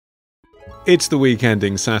It's the week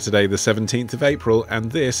ending Saturday the 17th of April,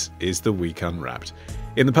 and this is The Week Unwrapped.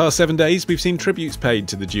 In the past 7 days, we've seen tributes paid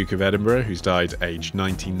to the Duke of Edinburgh, who's died aged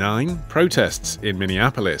 99, protests in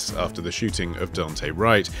Minneapolis after the shooting of Daunte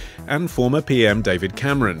Wright, and former PM David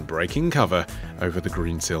Cameron breaking cover over the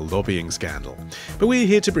Greensill lobbying scandal. But we're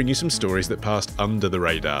here to bring you some stories that passed under the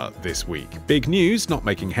radar this week. Big news not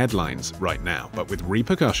making headlines right now, but with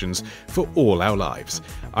repercussions for all our lives.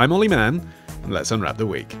 I'm Olly Mann, and let's unwrap the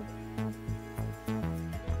week.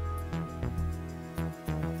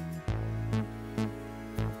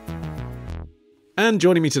 And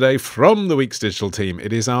joining me today from the week's digital team,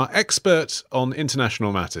 it is our expert on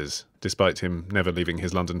international matters, despite him never leaving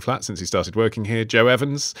his London flat since he started working here, Joe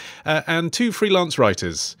Evans, and two freelance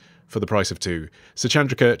writers for the price of two,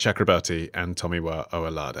 Suchandrika Chakrabarti and Tomiwa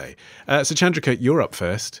Owolade. Suchandrika, you're up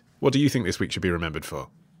first. What do you think this week should be remembered for?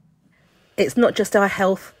 It's not just our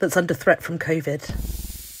health that's under threat from COVID.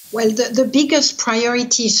 Well, the biggest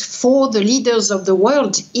priorities for the leaders of the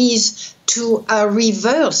world is to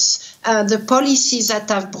reverse the policies that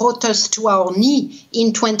have brought us to our knee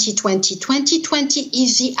in 2020. 2020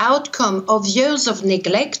 is the outcome of years of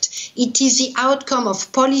neglect. It is the outcome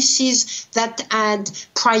of policies that had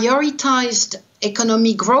prioritized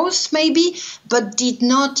economic growth, maybe, but did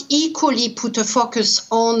not equally put a focus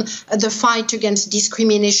on the fight against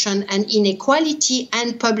discrimination and inequality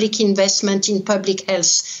and public investment in public health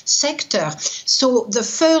sector. So the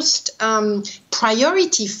first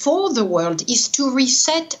priority for the world is to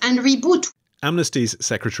reset and reboot. Amnesty's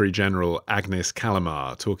Secretary General Agnes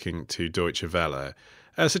Callamard talking to Deutsche Welle.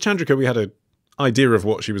 Suchandrika, we had an idea of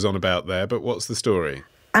what she was on about there, but what's the story?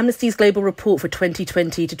 Amnesty's global report for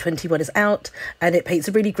 2020 to 21 is out, and it paints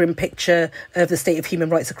a really grim picture of the state of human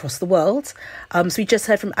rights across the world. So we just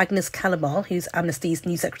heard from Agnes Callamard, who's Amnesty's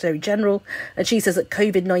new Secretary General, and she says that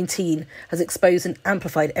COVID-19 has exposed and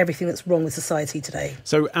amplified everything that's wrong with society today.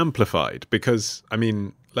 So amplified, because, I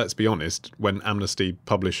mean, let's be honest, when Amnesty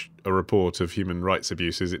publish a report of human rights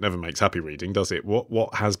abuses, it never makes happy reading, does it?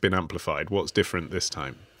 What has been amplified? What's different this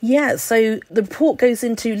time? Yeah, so the report goes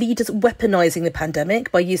into leaders weaponising the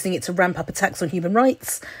pandemic by using it to ramp up attacks on human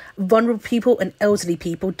rights. Vulnerable people and elderly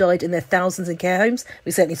people died in their thousands in care homes.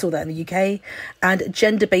 We certainly saw that in the UK. And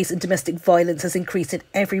gender-based and domestic violence has increased in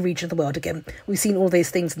every region of the world. Again, we've seen all those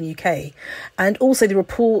things in the UK. And also the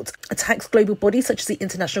report attacks global bodies such as the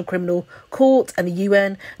International Criminal Court and the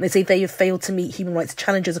UN. And they say they have failed to meet human rights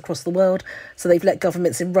challenges across the world. So they've let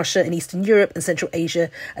governments in Russia and Eastern Europe and Central Asia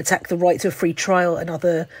attack the right to a free trial and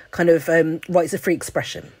other kind of rights of free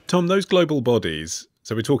expression. Tom, those global bodies,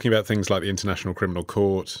 so we're talking about things like the International Criminal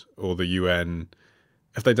Court or the UN,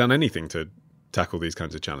 have they done anything to tackle these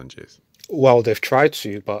kinds of challenges? Well, they've tried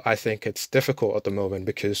to, but I think it's difficult at the moment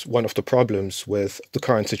because one of the problems with the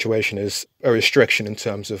current situation is a restriction in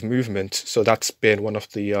terms of movement. So that's been one of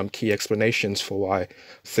the key explanations for why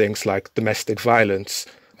things like domestic violence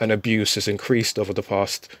and abuse has increased over the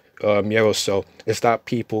past year or so, is that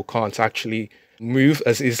people can't actually move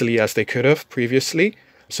as easily as they could have previously.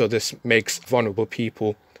 So this makes vulnerable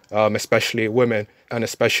people, especially women and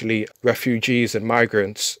especially refugees and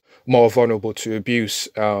migrants, more vulnerable to abuse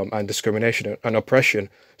and discrimination and oppression.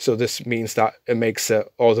 So this means that it makes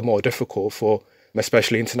it all the more difficult for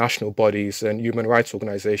especially international bodies and human rights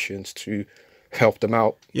organizations to help them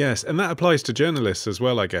out. Yes, and that applies to journalists as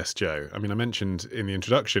well, I guess, Joe. I mean, I mentioned in the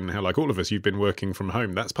introduction how, like all of us, you've been working from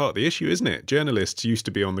home. That's part of the issue, isn't it? Journalists used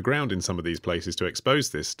to be on the ground in some of these places to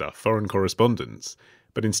expose this stuff, foreign correspondents,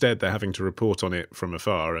 but instead they're having to report on it from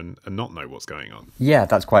afar and not know what's going on. Yeah,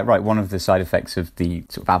 that's quite right. One of the side effects of the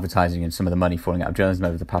sort of advertising and some of the money falling out of journalism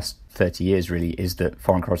over the past 30 years really is that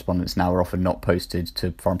foreign correspondents now are often not posted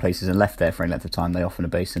to foreign places and left there for any length of time. They often are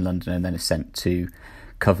based in London and then are sent to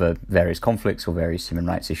cover various conflicts or various human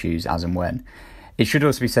rights issues as and when. It should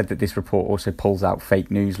also be said that this report also pulls out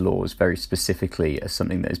fake news laws very specifically as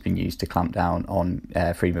something that has been used to clamp down on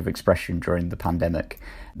freedom of expression during the pandemic.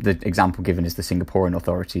 The example given is the Singaporean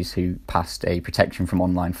authorities who passed a Protection from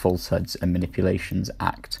Online Falsehoods and Manipulations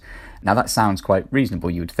Act. Now that sounds quite reasonable,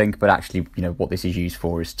 you would think, but actually, what this is used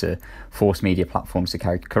for is to force media platforms to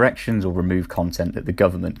carry corrections or remove content that the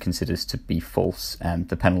government considers to be false. And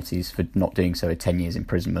the penalties for not doing so are 10 years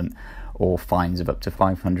imprisonment or fines of up to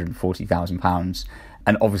 £540,000.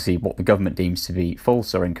 And obviously what the government deems to be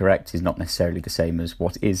false or incorrect is not necessarily the same as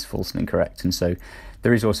what is false and incorrect. And so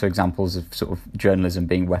there is also examples of sort of journalism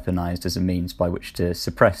being weaponised as a means by which to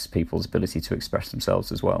suppress people's ability to express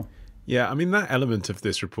themselves as well. Yeah, I mean, that element of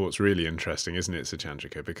this report's really interesting, isn't it,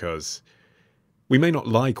 Suchandrika? Because we may not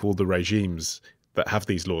like all the regimes that have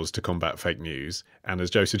these laws to combat fake news, and as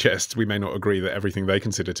Joe suggests, we may not agree that everything they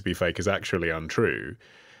consider to be fake is actually untrue.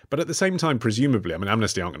 But at the same time, presumably, I mean,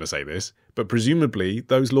 Amnesty aren't going to say this, but presumably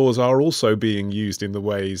those laws are also being used in the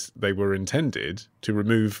ways they were intended to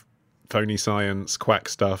remove phony science, quack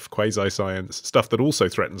stuff, quasi-science, stuff that also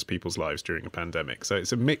threatens people's lives during a pandemic. So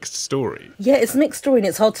it's a mixed story. Yeah, it's a mixed story, and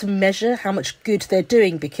it's hard to measure how much good they're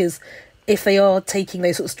doing, because if they are taking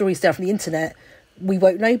those sort of stories down from the internet, we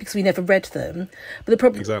won't know because we never read them. But the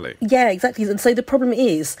problem, exactly. Yeah, exactly. And so the problem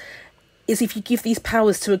is if you give these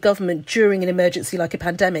powers to a government during an emergency like a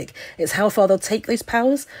pandemic, it's how far they'll take those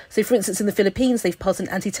powers. So, for instance, in the Philippines, they've passed an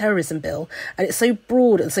anti-terrorism bill, and it's so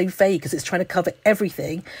broad and so vague because it's trying to cover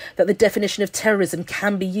everything that the definition of terrorism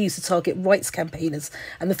can be used to target rights campaigners.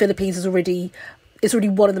 And the Philippines is already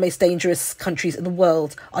one of the most dangerous countries in the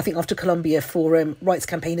world, I think, after Colombia, for rights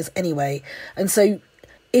campaigners anyway. And so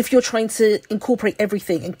if you're trying to incorporate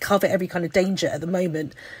everything and cover every kind of danger at the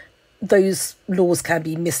moment, those laws can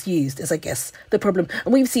be misused, is I guess the problem.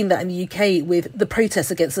 And we've seen that in the UK with the protests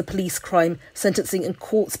against the Police Crime Sentencing and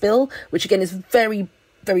Courts Bill, which again is very,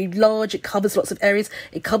 very large. It covers lots of areas.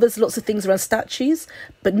 It covers lots of things around statues,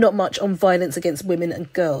 but not much on violence against women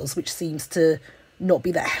and girls, which seems to not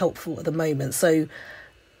be that helpful at the moment. So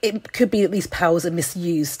it could be that these powers are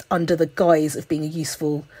misused under the guise of being a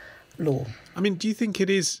useful law. I mean, do you think it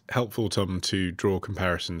is helpful, Tom, to draw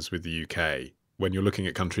comparisons with the UK when you're looking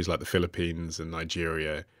at countries like the Philippines and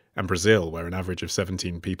Nigeria and Brazil, where an average of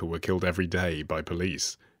 17 people were killed every day by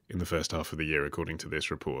police in the first half of the year, according to this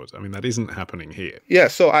report? I mean, that isn't happening here. Yeah,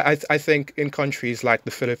 so I think in countries like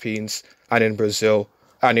the Philippines and in Brazil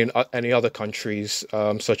and in any other countries,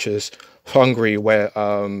 such as Hungary, where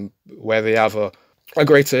they have a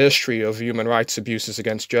greater history of human rights abuses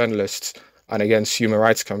against journalists and against human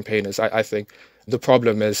rights campaigners, I think the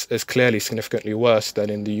problem is clearly significantly worse than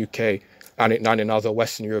in the UK and in other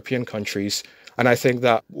Western European countries. And I think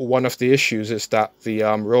that one of the issues is that the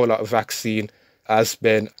rollout of vaccine has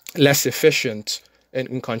been less efficient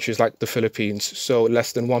in countries like the Philippines. So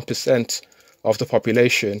less than 1% of the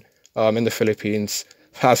population in the Philippines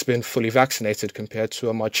has been fully vaccinated compared to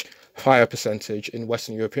a much higher percentage in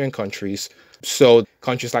Western European countries. So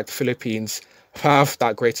countries like the Philippines have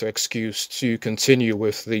that greater excuse to continue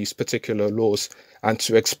with these particular laws and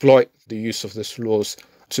to exploit the use of these laws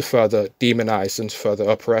to further demonize and further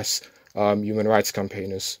oppress human rights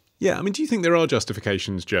campaigners. Yeah, I mean, do you think there are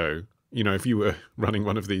justifications, Joe? You know, if you were running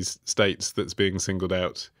one of these states that's being singled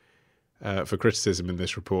out for criticism in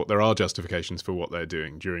this report, there are justifications for what they're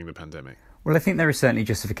doing during the pandemic. Well, I think there are certainly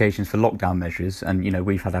justifications for lockdown measures. And, you know,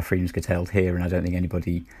 we've had our freedoms curtailed here, and I don't think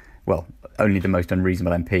anybody, well, only the most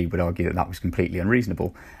unreasonable MP would argue that that was completely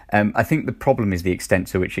unreasonable. I think the problem is the extent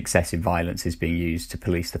to which excessive violence is being used to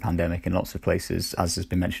police the pandemic in lots of places, as has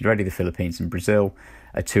been mentioned already. The Philippines and Brazil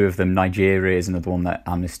are two of them. Nigeria is another one that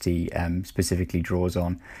Amnesty specifically draws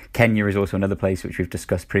on. Kenya is also another place which we've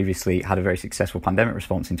discussed previously, had a very successful pandemic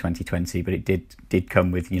response in 2020, but it did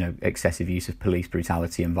come with, you know, excessive use of police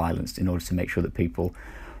brutality and violence in order to make sure that people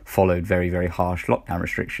followed very, very harsh lockdown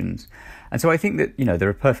restrictions. And so I think that, you know, there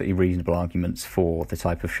are perfectly reasonable arguments for the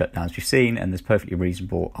type of shutdowns you've seen, and there's perfectly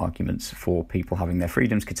reasonable arguments for people having their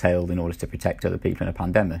freedoms curtailed in order to protect other people in a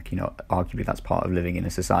pandemic. You know, arguably that's part of living in a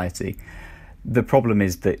society. The problem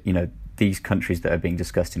is that, you know, these countries that are being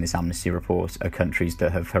discussed in this Amnesty report are countries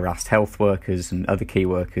that have harassed health workers and other key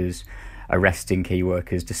workers, arresting key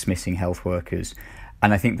workers, dismissing health workers.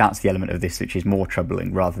 And I think that's the element of this which is more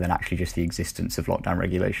troubling, rather than actually just the existence of lockdown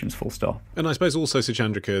regulations, full stop. And I suppose also,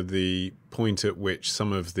 Suchandrika, the point at which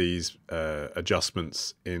some of these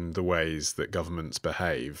adjustments in the ways that governments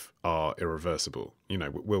behave are irreversible. You know,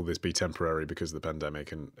 will this be temporary because of the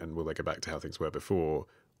pandemic, and will they go back to how things were before?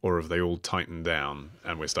 Or have they all tightened down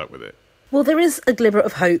and we're stuck with it? Well, there is a glimmer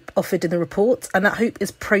of hope offered in the report, and that hope is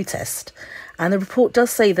protest. And the report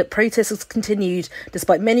does say that protest has continued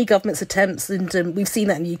despite many governments' attempts, and we've seen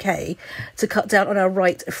that in the UK, to cut down on our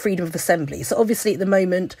right of freedom of assembly. So obviously at the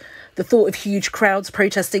moment, the thought of huge crowds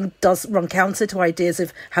protesting does run counter to ideas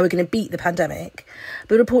of how we're going to beat the pandemic.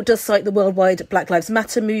 But the report does cite the worldwide Black Lives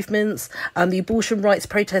Matter movements, the abortion rights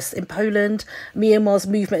protests in Poland, Myanmar's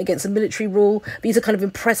movement against the military rule. These are kind of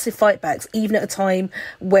impressive fightbacks, even at a time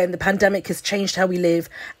when the pandemic has changed how we live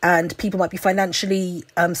and people might be financially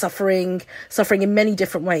suffering in many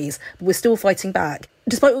different ways, but we're still fighting back.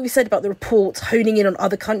 Despite what we said about the report honing in on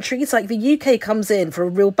other countries, like the UK comes in for a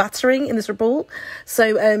real battering in this report.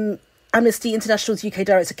 So Amnesty International's UK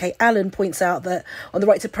Director Kate Allen points out that on the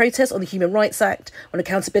right to protest, on the Human Rights Act, on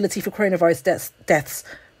accountability for coronavirus deaths,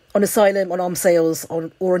 on asylum, on arms sales,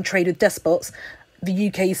 or on trade with despots, the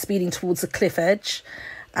UK is speeding towards the cliff edge.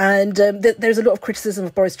 And there's a lot of criticism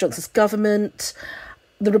of Boris Johnson's government.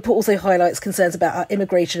 The report also highlights concerns about our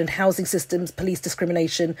immigration and housing systems, police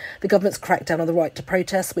discrimination, the government's crackdown on the right to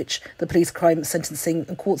protest, which the police crime sentencing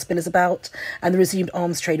and courts bill is about, and the resumed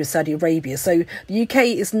arms trade with Saudi Arabia. So the UK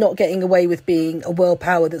is not getting away with being a world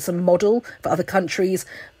power that's a model for other countries.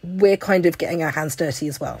 We're kind of getting our hands dirty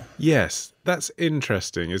as well. Yes, that's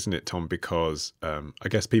interesting, isn't it, Tom? Because I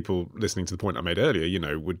guess people listening to the point I made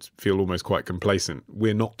earlier, would feel almost quite complacent.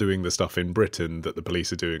 We're not doing the stuff in Britain that the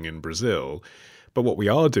police are doing in Brazil. But what we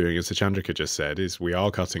are doing, as Suchandrika just said, is we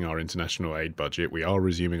are cutting our international aid budget. We are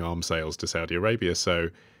resuming arms sales to Saudi Arabia. So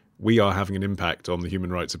we are having an impact on the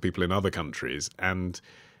human rights of people in other countries. And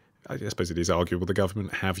I suppose it is arguable the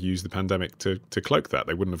government have used the pandemic to cloak that.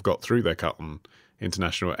 They wouldn't have got through their cut on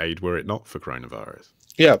international aid were it not for coronavirus.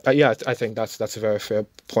 Yeah, I think that's a very fair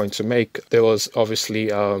point to make. There was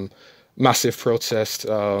obviously massive protest,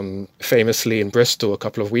 famously in Bristol a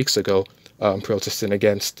couple of weeks ago, protesting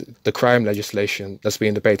against the crime legislation that's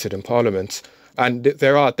being debated in Parliament. And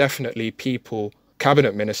there are definitely people,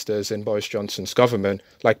 cabinet ministers in Boris Johnson's government,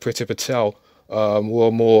 like Priti Patel, who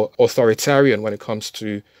are more authoritarian when it comes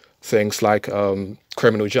to things like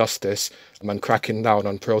criminal justice and cracking down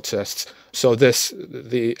on protests. So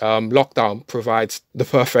the lockdown provides the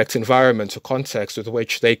perfect environment or context with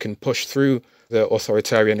which they can push through their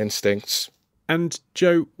authoritarian instincts. And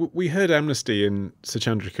Joe, we heard Amnesty in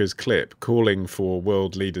Suchandrika's clip calling for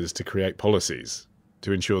world leaders to create policies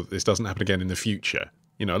to ensure that this doesn't happen again in the future.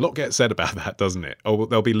 A lot gets said about that, doesn't it? Oh,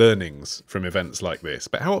 there'll be learnings from events like this.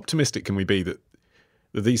 But how optimistic can we be that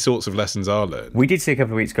these sorts of lessons are learned? We did see a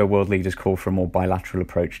couple of weeks ago world leaders call for a more bilateral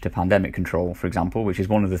approach to pandemic control, for example, which is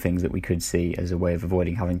one of the things that we could see as a way of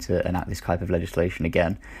avoiding having to enact this type of legislation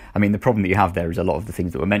again. I mean, the problem that you have there is a lot of the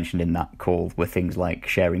things that were mentioned in that call were things like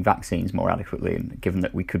sharing vaccines more adequately, and given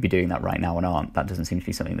that we could be doing that right now and aren't, that doesn't seem to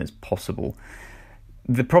be something that's possible.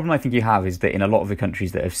 The problem I think you have is that in a lot of the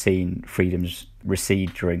countries that have seen freedoms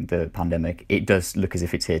recede during the pandemic, it does look as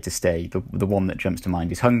if it's here to stay. The one that jumps to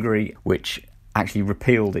mind is Hungary, which actually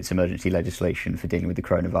repealed its emergency legislation for dealing with the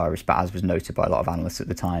coronavirus, but as was noted by a lot of analysts at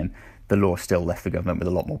the time, the law still left the government with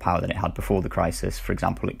a lot more power than it had before the crisis. For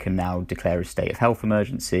example, it can now declare a state of health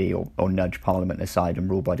emergency or nudge Parliament aside and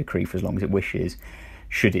rule by decree for as long as it wishes,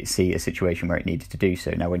 should it see a situation where it needed to do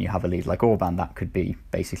so. Now, when you have a leader like Orbán, that could be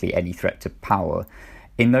basically any threat to power.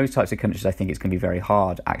 In those types of countries, I think it's going to be very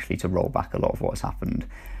hard actually to roll back a lot of what's happened.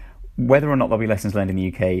 Whether or not there'll be lessons learned in the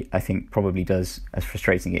UK, I think probably does, as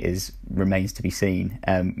frustrating it is, remains to be seen.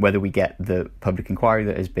 Whether we get the public inquiry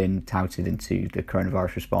that has been touted into the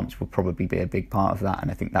coronavirus response will probably be a big part of that, and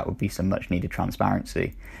I think that would be some much needed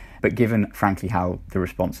transparency. But given, frankly, how the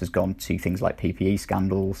response has gone to things like PPE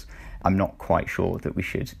scandals, I'm not quite sure that we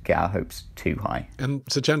should get our hopes too high. And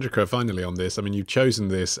Suchandrika, finally on this, I mean, you've chosen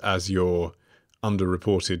this as your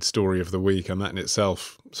underreported story of the week, and that in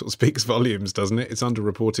itself sort of speaks volumes, doesn't it? It's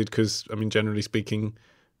underreported because, I mean, generally speaking,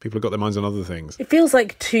 people have got their minds on other things. It feels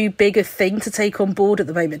like too big a thing to take on board at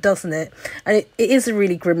the moment, doesn't it? And it is a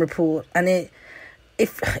really grim report, and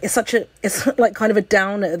it's like kind of a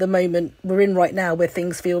downer at the moment we're in right now, where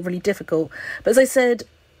things feel really difficult. But as I said,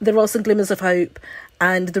 there are some glimmers of hope,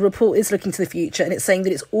 and the report is looking to the future, and it's saying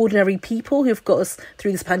that it's ordinary people who've got us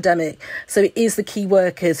through this pandemic. So it is the key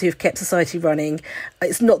workers who've kept society running.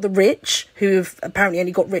 It's not the rich who've apparently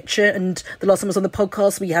only got richer. And the last time I was on the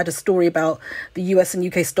podcast, we had a story about the US and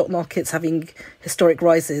UK stock markets having historic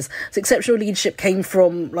rises. So exceptional leadership came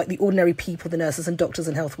from like the ordinary people, the nurses and doctors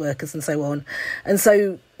and health workers and so on. And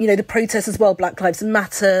so, you know, the protests as well, Black Lives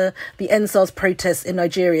Matter, the NSARS protests in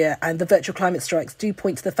Nigeria and the virtual climate strikes do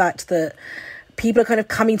point to the fact that people are kind of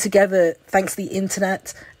coming together thanks to the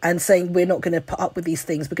internet and saying we're not going to put up with these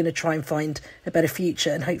things. We're going to try and find a better future.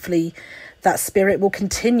 And hopefully that spirit will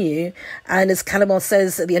continue. And as Calamar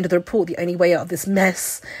says at the end of the report, the only way out of this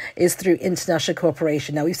mess is through international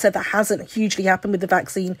cooperation. Now, we've said that hasn't hugely happened with the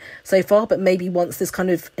vaccine so far, but maybe once this kind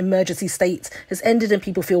of emergency state has ended and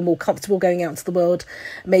people feel more comfortable going out into the world,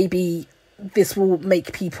 maybe this will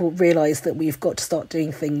make people realise that we've got to start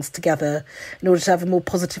doing things together in order to have a more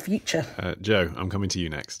positive future. Joe, I'm coming to you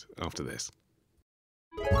next after this.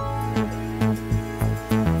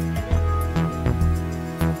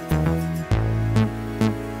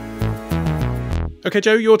 OK,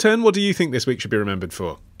 Joe, your turn. What do you think this week should be remembered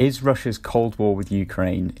for? Is Russia's Cold War with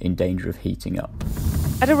Ukraine in danger of heating up?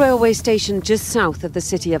 At a railway station just south of the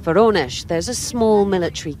city of Voronezh, there's a small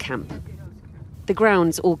military camp. The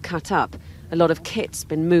ground's all cut up. A lot of kit's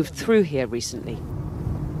been moved through here recently.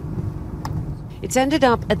 It's ended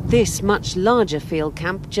up at this much larger field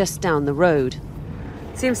camp just down the road.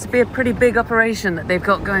 Seems to be a pretty big operation that they've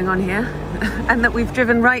got going on here, and that we've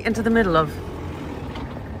driven right into the middle of.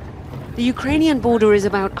 The The Ukrainian border is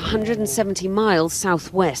about 170 miles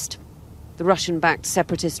southwest. The Russian-backed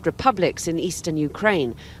separatist republics in eastern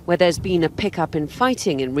Ukraine, where there's been a pickup in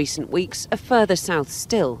fighting in recent weeks, are further south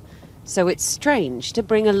still. So it's strange to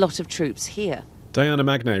bring a lot of troops here. Diana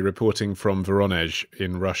Magne reporting from Voronezh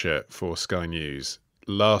in Russia for Sky News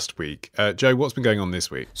last week. Joe, what's been going on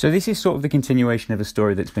this week? So this is sort of the continuation of a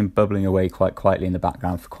story that's been bubbling away quite quietly in the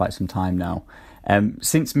background for quite some time now.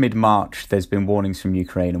 Since mid-March, there's been warnings from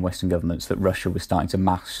Ukraine and Western governments that Russia was starting to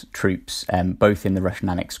mass troops, both in the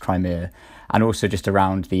Russian-annexed Crimea and also just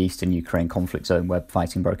around the eastern Ukraine conflict zone where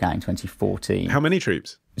fighting broke out in 2014. How many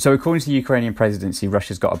troops? So according to the Ukrainian presidency,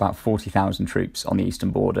 Russia's got about 40,000 troops on the eastern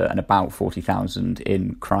border and about 40,000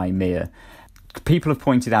 in Crimea. People have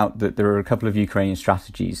pointed out that there are a couple of Ukrainian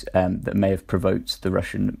strategies that may have provoked the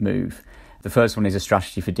Russian move. The first one is a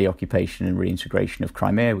strategy for deoccupation and reintegration of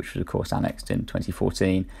Crimea, which was, of course, annexed in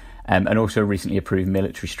 2014, and also a recently approved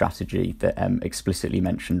military strategy that explicitly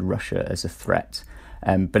mentioned Russia as a threat.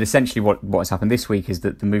 But essentially what has happened this week is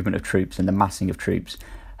that the movement of troops and the massing of troops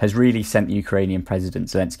has really sent the Ukrainian President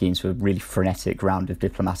Zelensky into a really frenetic round of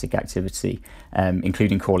diplomatic activity,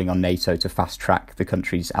 including calling on NATO to fast-track the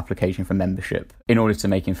country's application for membership in order to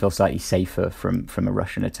make him feel slightly safer from a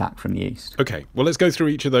Russian attack from the east. OK, well, let's go through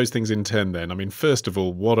each of those things in turn then. I mean, first of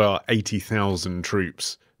all, what are 80,000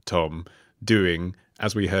 troops, Tom, doing,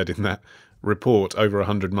 as we heard in that report, over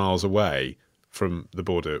 100 miles away from the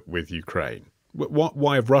border with Ukraine?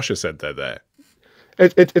 Why have Russia said they're there?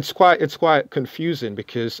 It's quite confusing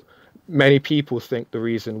because many people think the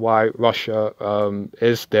reason why Russia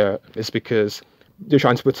is there is because they're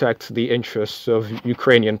trying to protect the interests of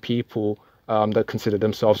Ukrainian people that consider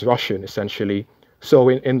themselves Russian, essentially. So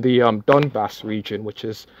in the Donbass region, which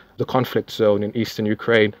is the conflict zone in eastern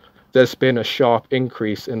Ukraine, there's been a sharp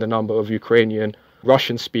increase in the number of Ukrainian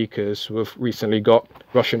Russian speakers who have recently got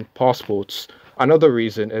Russian passports. Another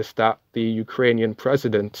reason is that the Ukrainian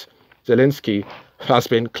president, Zelensky, has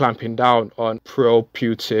been clamping down on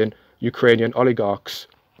pro-Putin Ukrainian oligarchs.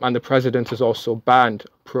 And the president has also banned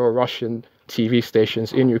pro-Russian TV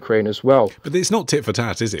stations in Ukraine as well. But it's not tit for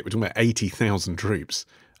tat, is it? We're talking about 80,000 troops.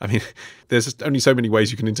 I mean, there's only so many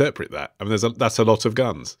ways you can interpret that. I mean, that's a lot of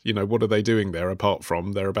guns. You know, what are they doing there apart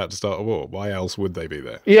from they're about to start a war? Why else would they be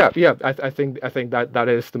there? Yeah. I think that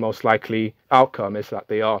is the most likely outcome, is that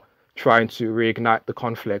they are trying to reignite the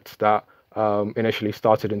conflict that initially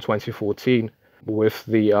started in 2014 with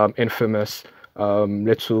the infamous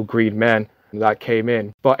little green men that came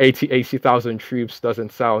in. But 80,000 troops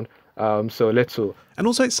doesn't sound so little. And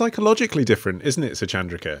also it's psychologically different, isn't it,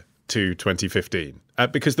 Suchandrika, to 2015?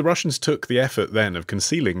 Because the Russians took the effort then of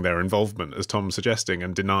concealing their involvement, as Tom's suggesting,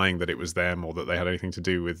 and denying that it was them or that they had anything to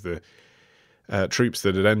do with the troops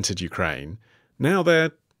that had entered Ukraine. Now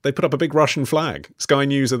they put up a big Russian flag. Sky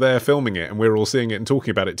News are there filming it, and we're all seeing it and talking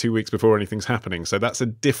about it 2 weeks before anything's happening. So that's a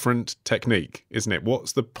different technique, isn't it?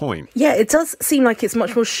 What's the point? Yeah, it does seem like it's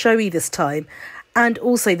much more showy this time. And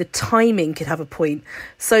also the timing could have a point.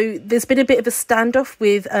 So there's been a bit of a standoff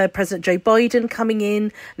with President Joe Biden coming in.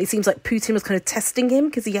 And it seems like Putin was kind of testing him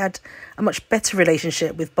because he had a much better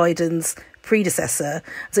relationship with Biden's predecessor.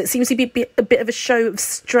 So it seems to be a bit of a show of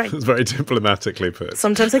strength. It's very diplomatically put.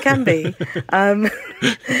 Sometimes it can be.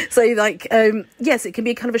 Yes, it can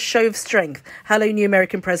be a kind of a show of strength. Hello, new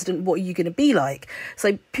American president, what are you going to be like?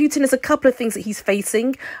 So Putin has a couple of things that he's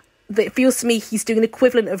facing. It feels to me he's doing the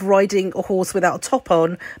equivalent of riding a horse without a top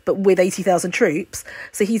on, but with 80,000 troops.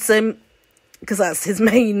 So he's, because that's his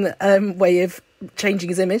main way of changing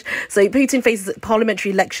his image. So Putin faces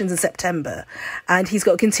parliamentary elections in September, and he's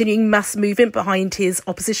got a continuing mass movement behind his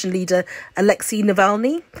opposition leader, Alexei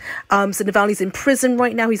Navalny. So Navalny's in prison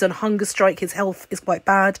right now. He's on hunger strike. His health is quite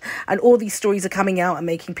bad. And all these stories are coming out and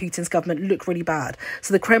making Putin's government look really bad.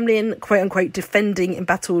 So the Kremlin, quote unquote, defending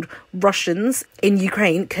embattled Russians in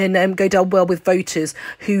Ukraine can go down well with voters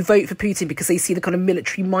who vote for Putin because they see the kind of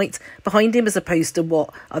military might behind him as opposed to what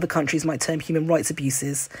other countries might term human rights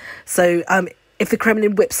abuses. So if the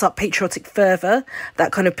Kremlin whips up patriotic fervour,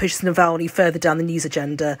 that kind of pushes Navalny further down the news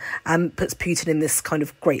agenda and puts Putin in this kind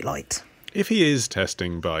of great light. If he is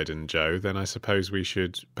testing Biden, Joe, then I suppose we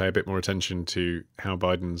should pay a bit more attention to how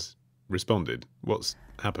Biden's responded. What's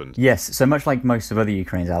happened? Yes, so much like most of other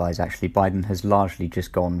Ukraine's allies, actually, Biden has largely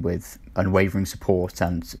just gone with unwavering support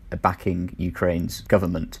and backing Ukraine's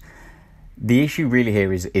government. The issue really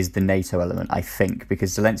here is the NATO element, I think,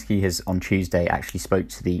 because Zelensky has on Tuesday actually spoke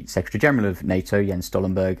to the Secretary-General of NATO, Jens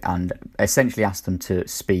Stoltenberg, and essentially asked them to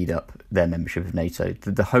speed up their membership of NATO.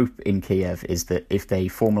 The hope in Kiev is that if they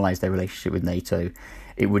formalise their relationship with NATO,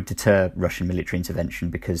 it would deter Russian military intervention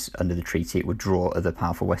because under the treaty it would draw other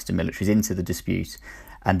powerful Western militaries into the dispute.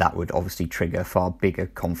 and that would obviously trigger far bigger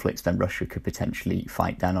conflicts than Russia could potentially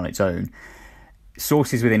fight down on its own.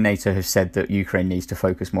 Sources within NATO have said that Ukraine needs to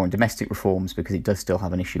focus more on domestic reforms because it does still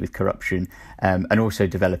have an issue with corruption, and also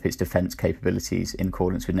develop its defence capabilities in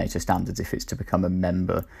accordance with NATO standards if it's to become a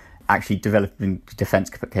member. Actually, developing defence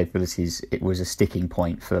capabilities, it was a sticking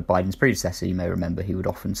point for Biden's predecessor. You may remember he would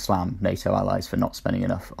often slam NATO allies for not spending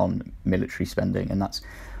enough on military spending, and that's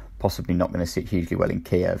possibly not going to sit hugely well in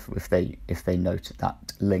Kiev if they note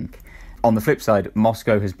that link. On the flip side,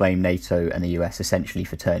 Moscow has blamed NATO and the US essentially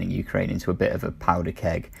for turning Ukraine into a bit of a powder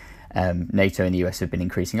keg. NATO and the US have been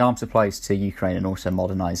increasing arms supplies to Ukraine and also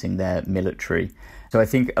modernising their military. So I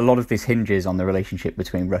think a lot of this hinges on the relationship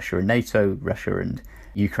between Russia and NATO, Russia and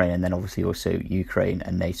Ukraine, and then obviously also Ukraine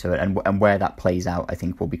and NATO. And where that plays out, I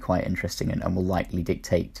think, will be quite interesting and will likely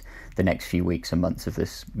dictate the next few weeks and months of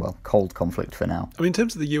this, well, cold conflict for now. I mean, in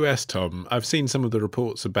terms of the US, Tom, I've seen some of the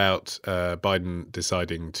reports about Biden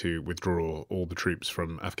deciding to withdraw all the troops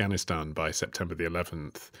from Afghanistan by September the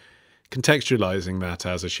 11th, contextualising that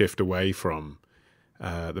as a shift away from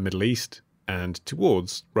the Middle East and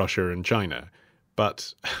towards Russia and China.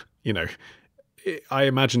 But, you know, I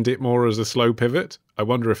imagined it more as a slow pivot. I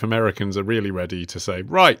wonder if Americans are really ready to say,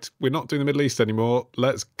 right, we're not doing the Middle East anymore.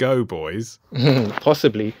 Let's go, boys.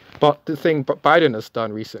 Possibly. But the thing Biden has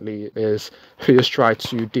done recently is he has tried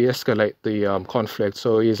to de-escalate the conflict.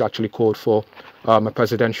 So he's actually called for a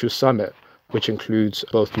presidential summit, which includes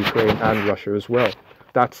both Ukraine and Russia as well.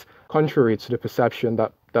 That's contrary to the perception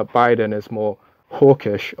that Biden is more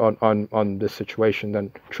hawkish on this situation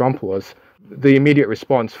than Trump was. The immediate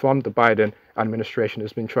response from the Biden administration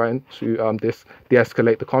has been trying to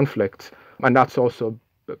de-escalate the conflict. And that's also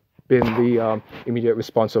been the immediate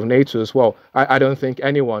response of NATO as well. I don't think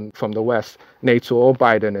anyone from the West, NATO or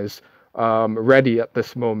Biden, is ready at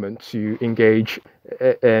this moment to engage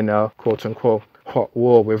in a quote-unquote hot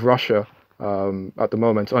war with Russia at the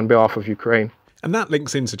moment on behalf of Ukraine. And that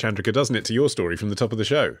links into, Suchandrika, doesn't it, to your story from the top of the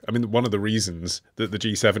show? I mean, one of the reasons that the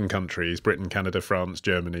G7 countries, Britain, Canada, France,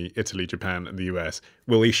 Germany, Italy, Japan and the US,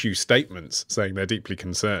 will issue statements saying they're deeply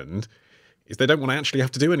concerned is they don't want to actually have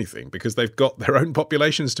to do anything because they've got their own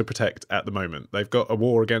populations to protect at the moment. They've got a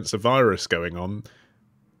war against a virus going on.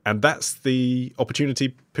 And that's the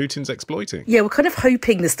opportunity Putin's exploiting. Yeah, we're kind of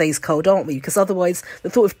hoping this stays cold, aren't we? Because otherwise the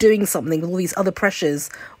thought of doing something with all these other pressures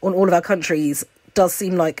on all of our countries does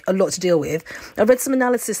seem like a lot to deal with. I read some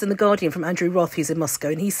analysis in The Guardian from Andrew Roth, who's in Moscow,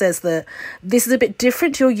 and he says that this is a bit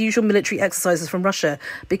different to your usual military exercises from Russia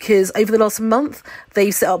because over the last month,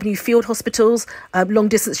 they've set up new field hospitals,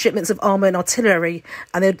 long-distance shipments of armour and artillery,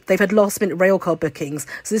 and they've had last-minute railcar bookings.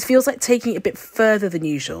 So this feels like taking it a bit further than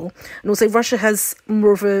usual. And also Russia has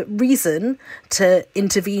more of a reason to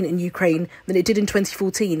intervene in Ukraine than it did in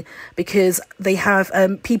 2014 because they have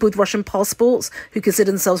people with Russian passports who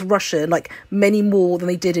consider themselves Russian, like many more than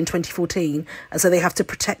they did in 2014, and so they have to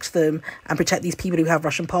protect them and protect these people who have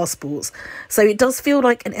Russian passports. So it does feel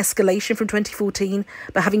like an escalation from 2014,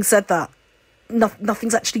 but having said that,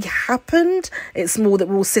 nothing's actually happened. It's more that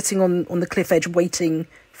we're all sitting on the cliff edge waiting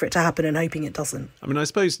for it to happen and hoping it doesn't. I mean, I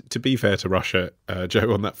suppose, to be fair to Russia,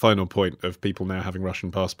 Joe, on that final point of people now having Russian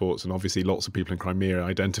passports and obviously lots of people in Crimea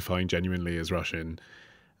identifying genuinely as Russian,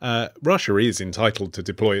 Russia is entitled to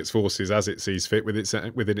deploy its forces as it sees fit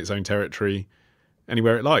within its own territory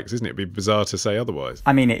anywhere it likes, isn't it? It'd be bizarre to say otherwise.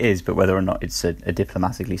 I mean, it is, but whether or not it's a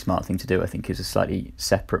diplomatically smart thing to do, I think is a slightly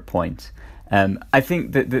separate point. I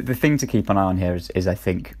think that the thing to keep an eye on here is I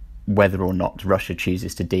think whether or not Russia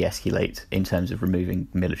chooses to de-escalate in terms of removing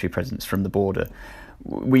military presence from the border.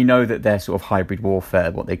 We know that their sort of hybrid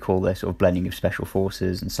warfare, what they call their sort of blending of special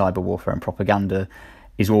forces and cyber warfare and propaganda,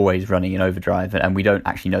 is always running in overdrive, and we don't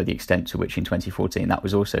actually know the extent to which in 2014 that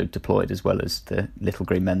was also deployed, as well as the little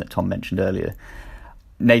green men that Tom mentioned earlier.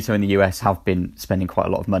 NATO and the US have been spending quite a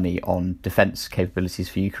lot of money on defence capabilities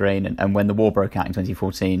for Ukraine, and when the war broke out in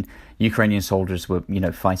 2014, Ukrainian soldiers were,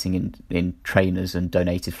 fighting in trainers and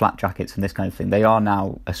donated flak jackets and this kind of thing. They are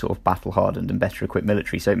now a sort of battle-hardened and better equipped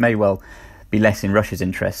military, so it may well be less in Russia's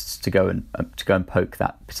interests to go and poke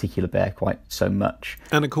that particular bear quite so much.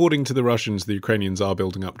 And according to the Russians, the Ukrainians are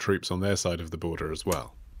building up troops on their side of the border as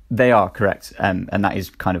well. They are, correct, and that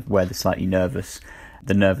is kind of where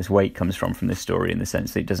the nervous weight comes from this story, in the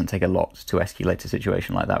sense that it doesn't take a lot to escalate a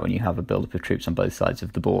situation like that when you have a build-up of troops on both sides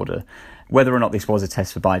of the border. Whether or not this was a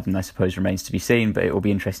test for Biden, I suppose, remains to be seen, but it will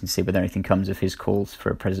be interesting to see whether anything comes of his calls for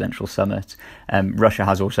a presidential summit. Russia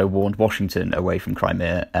has also warned Washington away from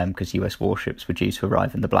Crimea because US warships were due to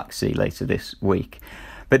arrive in the Black Sea later this week.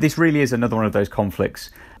 But this really is another one of those conflicts,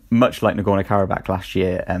 much like Nagorno-Karabakh last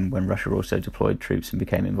year, when Russia also deployed troops and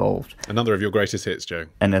became involved. Another of your greatest hits, Joe.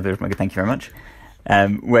 Thank you very much.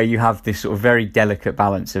 where you have this sort of very delicate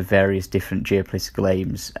balance of various different geopolitical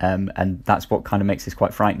aims, and that's what kind of makes this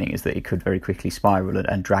quite frightening, is that it could very quickly spiral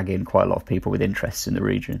and drag in quite a lot of people with interests in the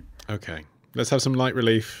region. Okay, let's have some light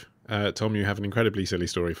relief. Tom, you have an incredibly silly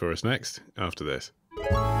story for us next, after this.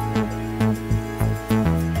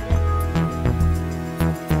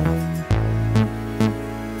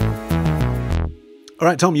 All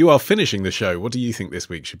right, Tom, you are finishing the show. What do you think this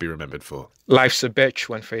week should be remembered for? Life's a bitch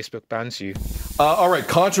when Facebook bans you. All right,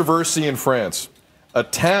 controversy in France. A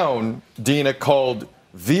town, Dina, called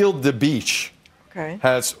Ville-de-Biche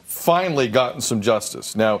has finally gotten some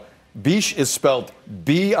justice. Now, Biche is spelled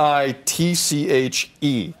B-I-T-C-H-E.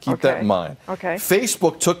 Keep that in mind. Okay.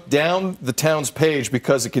 Facebook took down the town's page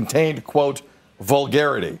because it contained, quote,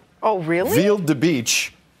 vulgarity. Oh, really?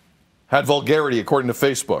 Ville-de-Biche had vulgarity, according to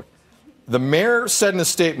Facebook. The mayor said in a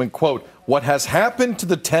statement, quote, "What has happened to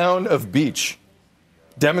the town of Biche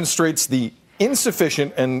demonstrates the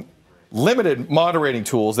insufficient and limited moderating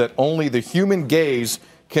tools that only the human gaze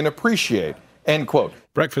can appreciate," end quote.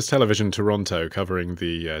 Breakfast Television Toronto covering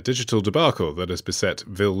the digital debacle that has beset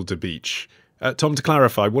Ville-de-Biche. Tom, to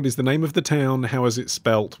clarify, what is the name of the town? How is it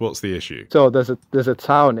spelt? What's the issue? So there's a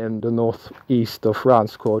town in the northeast of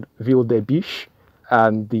France called Ville-de-Biche.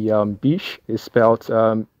 And the Biche is spelled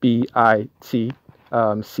B-I-T-C-H-E.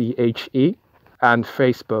 And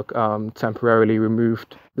Facebook temporarily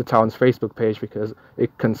removed the town's Facebook page because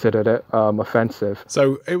it considered it offensive.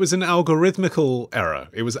 So it was an algorithmical error.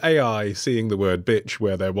 It was AI seeing the word bitch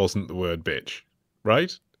where there wasn't the word bitch,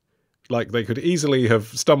 right? Like they could easily have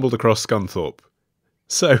stumbled across Scunthorpe.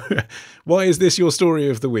 So why is this your story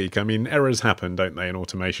of the week? I mean, errors happen, don't they, in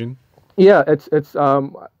automation? Yeah, it's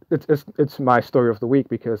my story of the week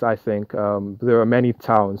because I think there are many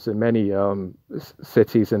towns and many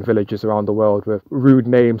cities and villages around the world with rude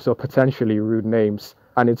names or potentially rude names,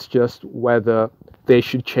 and it's just whether they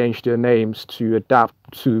should change their names to adapt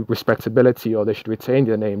to respectability or they should retain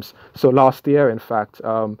their names. So last year, in fact,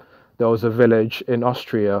 there was a village in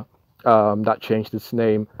Austria that changed its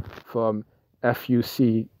name from Fucking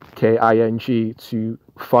to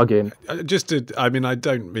Fuggin. I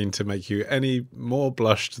don't mean to make you any more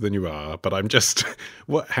blushed than you are, but I'm just,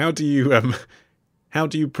 how do you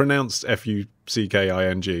pronounce Fucking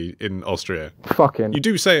in Austria? Fucking. You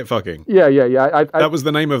do say it fucking. Yeah. That was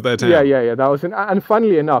the name of their town. Yeah. That was, and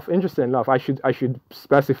funnily enough, interesting enough, I should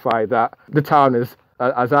specify that the town has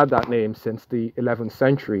had that name since the 11th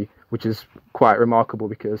century, which is quite remarkable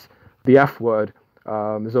because the F word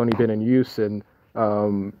has only been in use in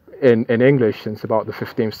English since about the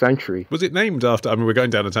 15th century. Was it named after? I mean, we're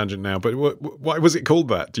going down a tangent now, but why was it called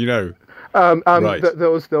that? Do you know? Right.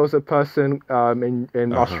 There was a person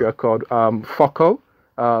in Austria called Focko,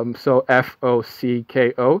 so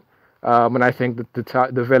Focko, and I think that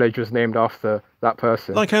the village was named after that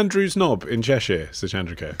person. Like Andrew's Knob in Cheshire,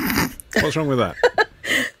 Suchandrika. What's wrong with that?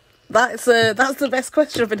 That's the best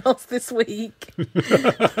question I've been asked this week.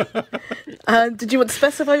 Did you want to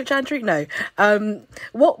specify which Andrew? No.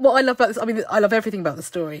 What I love about this, I mean, I love everything about the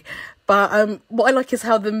story, but what I like is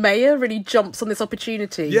how the mayor really jumps on this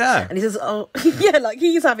opportunity. Yeah. And he says, oh, yeah, like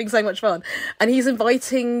he's having so much fun. And he's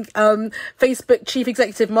inviting Facebook chief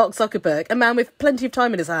executive Mark Zuckerberg, a man with plenty of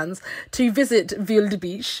time in his hands, to visit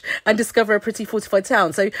Ville-de-Biche and discover a pretty fortified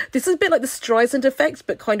town. So this is a bit like the Streisand effect,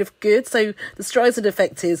 but kind of good. So the Streisand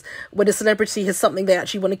effect is when a celebrity has something they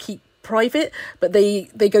actually want to keep private, but they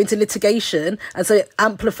go into litigation, and so it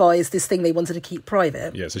amplifies this thing they wanted to keep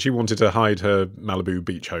private. Yeah, so she wanted to hide her Malibu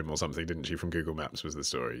beach home or something, didn't she, from Google Maps was the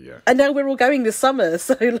story, yeah. And now we're all going this summer,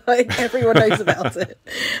 so like everyone knows about it.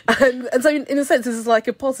 And so in a sense, this is like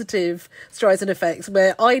a positive Streisand effect,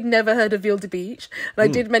 where I'd never heard of Ville-de-Biche, and I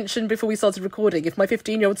did mention before we started recording, if my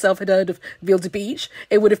 15-year-old self had heard of Ville-de-Biche,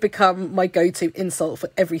 it would have become my go-to insult for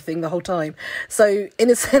everything the whole time. So in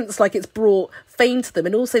a sense, like it's brought fame to them,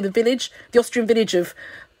 and also the Austrian village of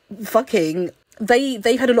Fucking,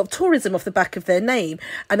 they've had a lot of tourism off the back of their name,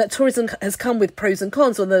 and that tourism has come with pros and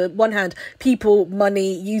cons. On the one hand, people,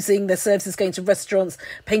 money, using their services, going to restaurants,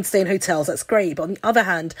 paying to stay in hotels, that's great. But on the other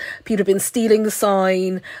hand, people have been stealing the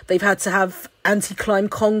sign, they've had to have anti-climb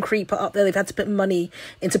concrete put up there, they've had to put money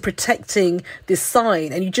into protecting this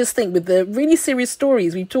sign. And you just think, with the really serious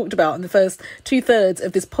stories we've talked about in the first 2/3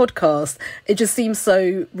 of this podcast, it just seems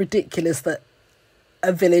so ridiculous that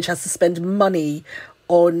a village has to spend money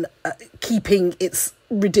on keeping its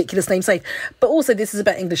ridiculous name safe. But also, this is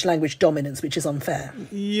about English language dominance, which is unfair.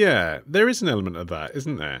 Yeah, there is an element of that,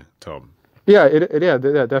 isn't there, Tom? Yeah,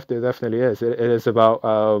 definitely is. It is about.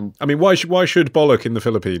 I mean, why should bollock in the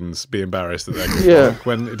Philippines be embarrassed that they're called bollock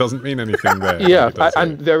when it doesn't mean anything there? Yeah,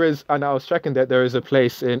 and I was checking that there is a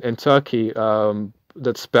place in Turkey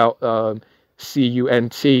that's spelled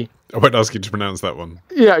CUNT. I won't ask you to pronounce that one.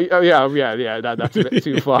 Yeah. That's a bit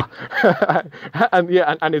too far.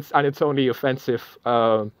 and it's only offensive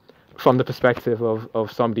from the perspective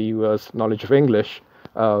of somebody who has knowledge of English,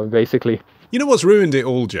 basically. You know what's ruined it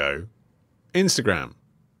all, Joe? Instagram.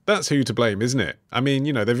 That's who to blame, isn't it? I mean,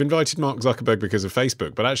 they've invited Mark Zuckerberg because of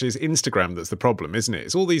Facebook, but actually it's Instagram that's the problem, isn't it?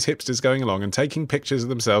 It's all these hipsters going along and taking pictures of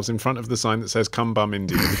themselves in front of the sign that says "Come Bum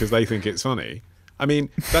India" because they think it's funny. I mean,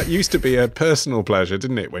 that used to be a personal pleasure,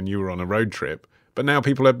 didn't it, when you were on a road trip? But now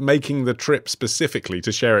people are making the trip specifically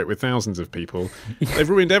to share it with thousands of people. They've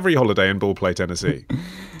ruined every holiday in Ballplay, Tennessee.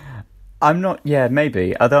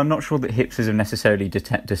 Maybe. Although I'm not sure that hipsters have necessarily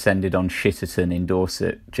descended on Shitterton in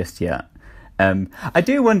Dorset just yet. I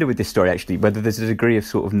do wonder with this story, actually, whether there's a degree of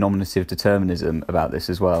sort of nominative determinism about this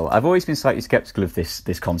as well. I've always been slightly sceptical of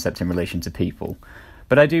this concept in relation to people.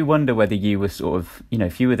 But I do wonder whether you were sort of,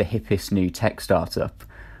 if you were the hippest new tech startup,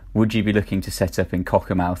 would you be looking to set up in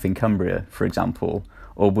Cockermouth in Cumbria, for example?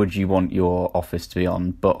 Or would you want your office to be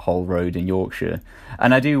on Butthole Road in Yorkshire?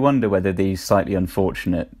 And I do wonder whether these slightly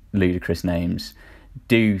unfortunate, ludicrous names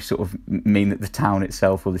do sort of mean that the town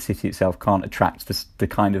itself or the city itself can't attract the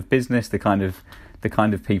kind of business, the kind of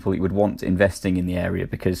people you would want investing in the area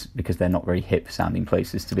because they're not very hip-sounding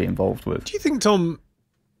places to be involved with. Do you think, Tom,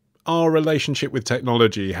 our relationship with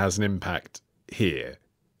technology has an impact here?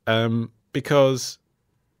 Because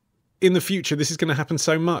in the future, this is going to happen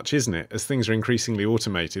so much, isn't it? As things are increasingly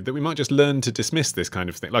automated, that we might just learn to dismiss this kind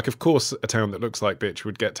of thing. Like, of course, a town that looks like bitch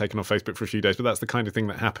would get taken off Facebook for a few days, but that's the kind of thing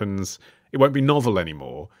that happens. It won't be novel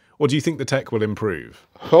anymore. Or do you think the tech will improve?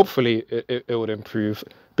 Hopefully, it would improve,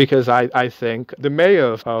 because I think the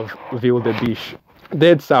mayor of Ville de Biche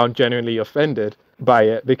did sound genuinely offended by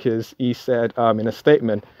it, because he said in a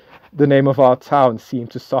statement, the name of our town seemed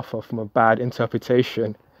to suffer from a bad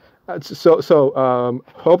interpretation. So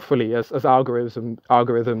hopefully, as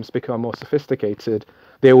algorithms become more sophisticated,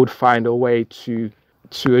 they would find a way to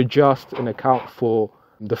adjust and account for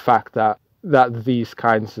the fact that these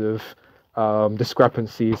kinds of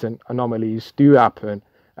discrepancies and anomalies do happen,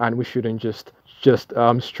 and we shouldn't just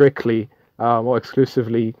strictly or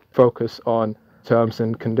exclusively focus on terms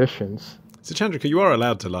and conditions. Suchandrika, you are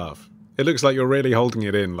allowed to laugh. It looks like you're really holding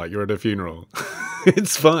it in, like you're at a funeral.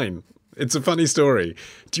 It's fine. It's a funny story.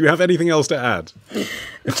 Do you have anything else to add?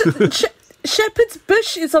 Shepherd's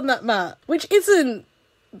Bush is on that map, which isn't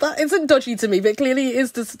dodgy to me, but clearly it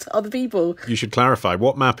is to other people. You should clarify.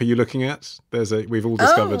 What map are you looking at? We've all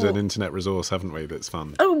discovered an internet resource, haven't we, that's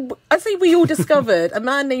fun. Oh, I say we all discovered. A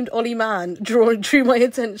man named Olly Mann drew my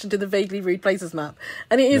attention to the Vaguely Rude Places map,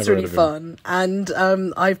 and it is really fun, and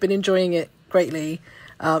I've been enjoying it greatly.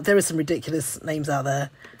 There are some ridiculous names out there.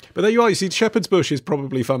 But there you are. You see, Shepherd's Bush is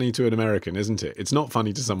probably funny to an American, isn't it? It's not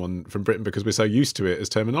funny to someone from Britain because we're so used to it as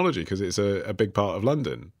terminology, because it's a big part of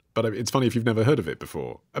London. But it's funny if you've never heard of it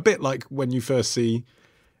before. A bit like when you first see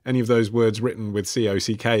any of those words written with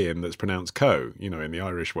C-O-C-K in that's pronounced co, in the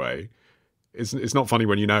Irish way. It's not funny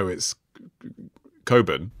when you know it's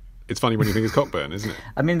Coburn. It's funny when you think it's Cockburn, isn't it?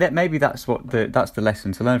 I mean, maybe that's the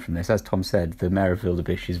lesson to learn from this. As Tom said, the mayor of Ville de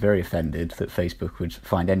Biche is very offended that Facebook would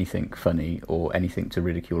find anything funny or anything to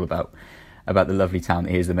ridicule about the lovely town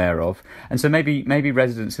that he is the mayor of. And so maybe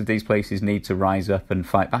residents of these places need to rise up and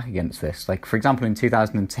fight back against this. Like, for example, in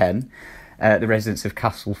 2010, the residents of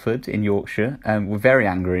Castleford in Yorkshire were very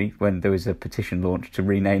angry when there was a petition launched to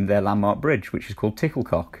rename their landmark bridge, which is called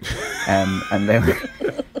Ticklecock. And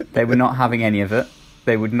they were not having any of it.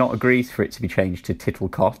 They would not agree for it to be changed to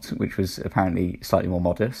Tittlecott, which was apparently slightly more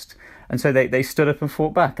modest. And so they stood up and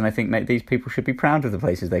fought back. And I think these people should be proud of the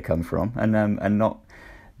places they come from, and not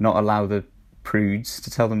allow the prudes to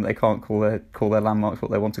tell them they can't call their landmarks what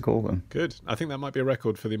they want to call them. Good. I think that might be a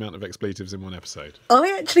record for the amount of expletives in one episode.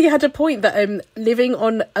 I actually had a point that living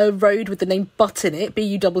on a road with the name Butt in it,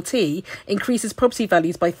 B-U-T-T, increases property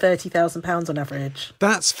values by £30,000 on average.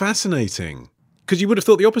 That's fascinating. Because you would have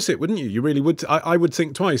thought the opposite, wouldn't you? You really would. I would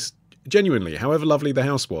think twice, genuinely, however lovely the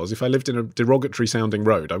house was. If I lived in a derogatory-sounding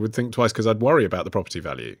road, I would think twice because I'd worry about the property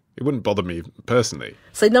value. It wouldn't bother me personally.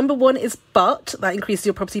 So number one is Butt. That increases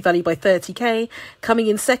your property value by 30k. Coming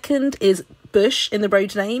in second is Bush in the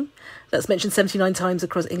road name. That's mentioned 79 times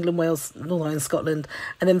across England, Wales, Northern Ireland, Scotland.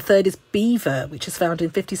 And then third is Beaver, which is found in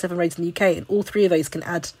 57 roads in the UK. And all three of those can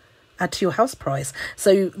add to your house price.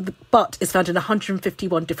 So the Butt is found in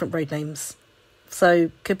 151 different road names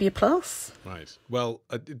So could be a plus. Right. Well,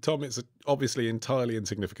 Tom, it's obviously entirely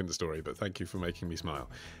insignificant story, but thank you for making me smile.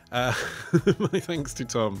 My thanks to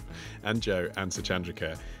Tom and Joe and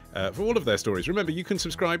Suchandrika for all of their stories. Remember, you can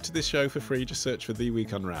subscribe to this show for free. Just search for The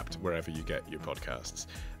Week Unwrapped wherever you get your podcasts.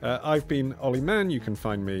 I've been Olly Mann. You can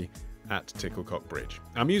find me at Ticklecock Bridge.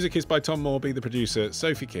 Our music is by Tom Morby, the producer,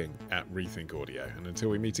 Sophie King at Rethink Audio. And until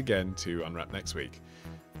we meet again to unwrap next week,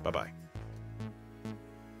 bye-bye.